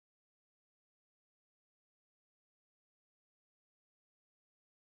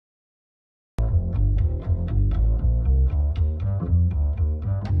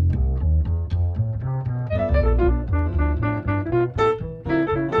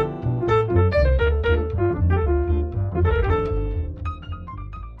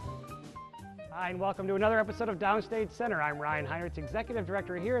Welcome to another episode of Downstage Center. I'm Ryan Heinrichs, Executive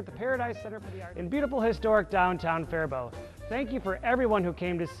Director here at the Paradise Center for the Arts in beautiful historic downtown Faribault. Thank you for everyone who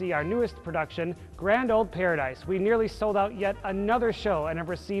came to see our newest production, Grand Old Paradise. We nearly sold out yet another show and have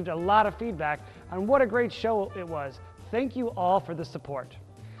received a lot of feedback on what a great show it was. Thank you all for the support.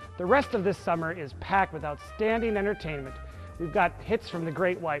 The rest of this summer is packed with outstanding entertainment. We've got hits from The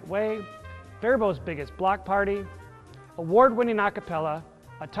Great White Way, Faribault's biggest block party, award-winning a cappella,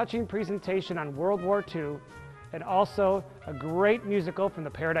 a touching presentation on World War II, and also a great musical from the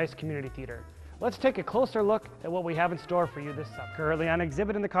Paradise Community Theater. Let's take a closer look at what we have in store for you this summer. Currently on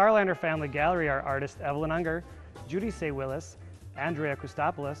exhibit in the Carlander Family Gallery are artists Evelyn Unger, Judy Say Willis, Andrea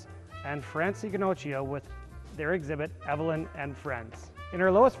Christopoulos, and Francie Ganocchio with their exhibit Evelyn and Friends. In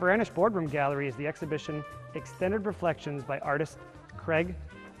our Lois Varanish Boardroom Gallery is the exhibition Extended Reflections by artist Craig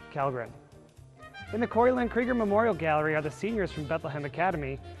Kalgren. In the Corey Lynn Krieger Memorial Gallery are the seniors from Bethlehem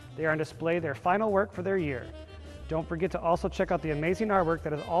Academy. They are on display their final work for their year. Don't forget to also check out the amazing artwork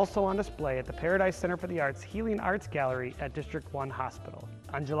that is also on display at the Paradise Center for the Arts Healing Arts Gallery at District 1 Hospital.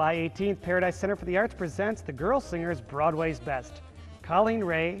 On July 18th, Paradise Center for the Arts presents the Girl Singers Broadway's Best. Colleen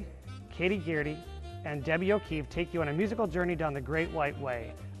Ray, Katie Geardy, and Debbie O'Keefe take you on a musical journey down the Great White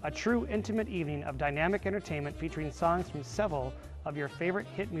Way, a true intimate evening of dynamic entertainment featuring songs from several of your favorite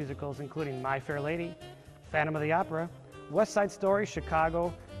hit musicals, including My Fair Lady, Phantom of the Opera, West Side Story,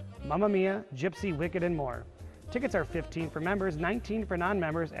 Chicago, Mamma Mia, Gypsy, Wicked, and more. Tickets are $15 for members, $19 for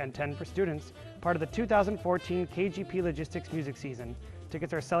non-members, and $10 for students, part of the 2014 KGP Logistics music season.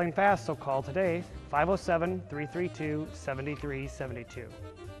 Tickets are selling fast, so call today, 507-332-7372.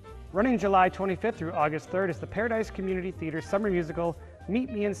 Running July 25th through August 3rd is the Paradise Community Theater summer musical,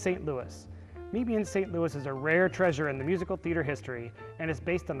 Meet Me in St. Louis. Meet Me in St. Louis is a rare treasure in the musical theater history and is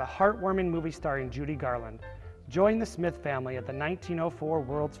based on the heartwarming movie starring Judy Garland. Join the Smith family at the 1904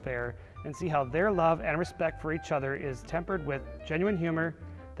 World's Fair and see how their love and respect for each other is tempered with genuine humor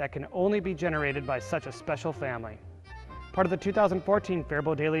that can only be generated by such a special family. Part of the 2014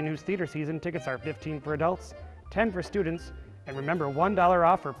 Faribault Daily News Theater season, tickets are $15 for adults, $10 for students, and remember, $1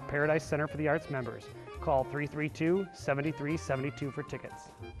 off for Paradise Center for the Arts members. Call 332-7372 for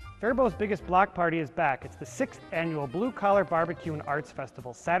tickets. Faribault's biggest block party is back. It's the 6th annual Blue Collar Barbecue and Arts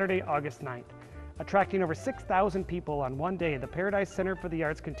Festival, Saturday, August 9th. Attracting over 6,000 people on one day, the Paradise Center for the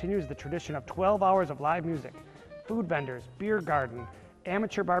Arts continues the tradition of 12 hours of live music, food vendors, beer garden,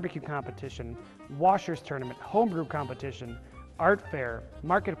 amateur barbecue competition, washers tournament, homebrew competition, art fair,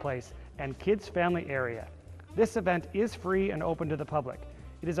 marketplace, and kids family area. This event is free and open to the public.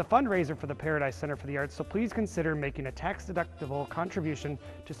 It is a fundraiser for the Paradise Center for the Arts, so please consider making a tax-deductible contribution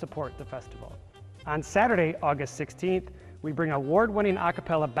to support the festival. On Saturday, August 16th, we bring award-winning a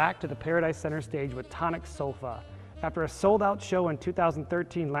cappella back to the Paradise Center stage with Tonic Sofa. After a sold-out show in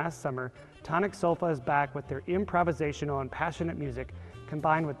 2013 last summer, Tonic Sofa is back with their improvisational and passionate music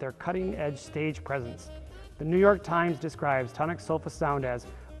combined with their cutting-edge stage presence. The New York Times describes Tonic Sofa's sound as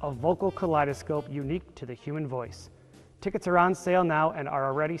a vocal kaleidoscope unique to the human voice. Tickets are on sale now and are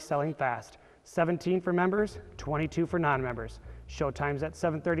already selling fast. $17 for members, $22 for non-members. Showtime's at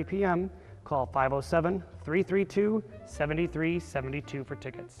 7:30 p.m. Call 507-332-7372 for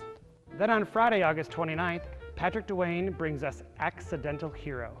tickets. Then on Friday, August 29th, Patrick Duane brings us Accidental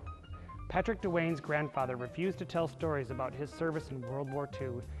Hero. Patrick Duane's grandfather refused to tell stories about his service in World War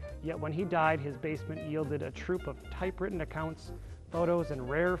II, yet when he died, his basement yielded a troupe of typewritten accounts, photos, and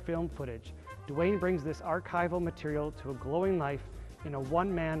rare film footage. Duane brings this archival material to a glowing life in a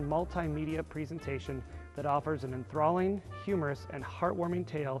one-man multimedia presentation that offers an enthralling, humorous, and heartwarming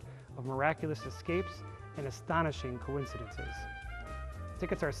tale of miraculous escapes and astonishing coincidences.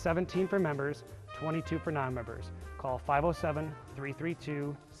 Tickets are $17 for members, $22 for non-members. Call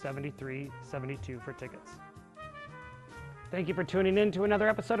 507-332-7372 for tickets. Thank you for tuning in to another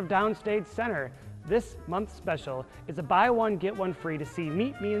episode of Downstage Center. This month's special is a buy one, get one free to see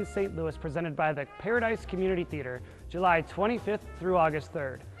Meet Me in St. Louis presented by the Paradise Community Theater, July 25th through August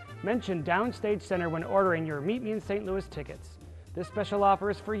 3rd. Mention Downstage Center when ordering your Meet Me in St. Louis tickets. This special offer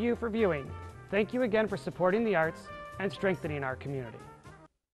is for you for viewing. Thank you again for supporting the arts and strengthening our community.